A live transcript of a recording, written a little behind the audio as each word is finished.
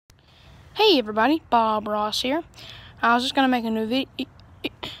Hey everybody, Bob Ross here. I was just gonna make a new a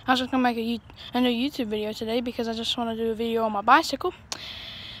new YouTube video today because I just want to do a video on my bicycle.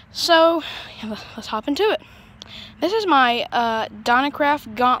 So let's hop into it. This is my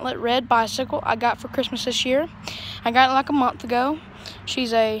Dynacraft Gauntlet Red bicycle I got for Christmas this year. I got it like a month ago.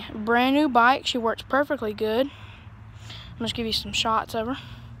 She's a brand new bike. She works perfectly good. I'm just give you some shots of her.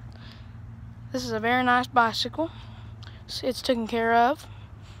 This is a very nice bicycle. It's taken care of.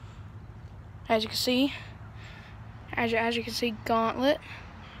 As you can see, Gauntlet,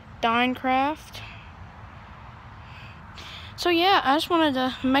 Dynacraft. So yeah, I just wanted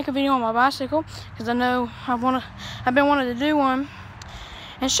to make a video on my bicycle because I know I've been wanting to do one.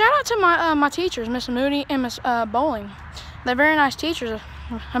 And shout out to my teachers, Miss Moody and Miss Bowling. They're very nice teachers,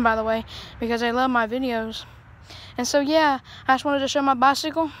 by the way, because they love my videos. And so yeah, I just wanted to show my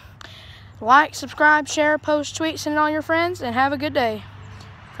bicycle. Like, subscribe, share, post, tweet, send it to all your friends, and have a good day.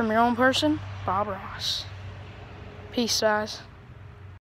 From your own person, Bob Ross. Peace, guys.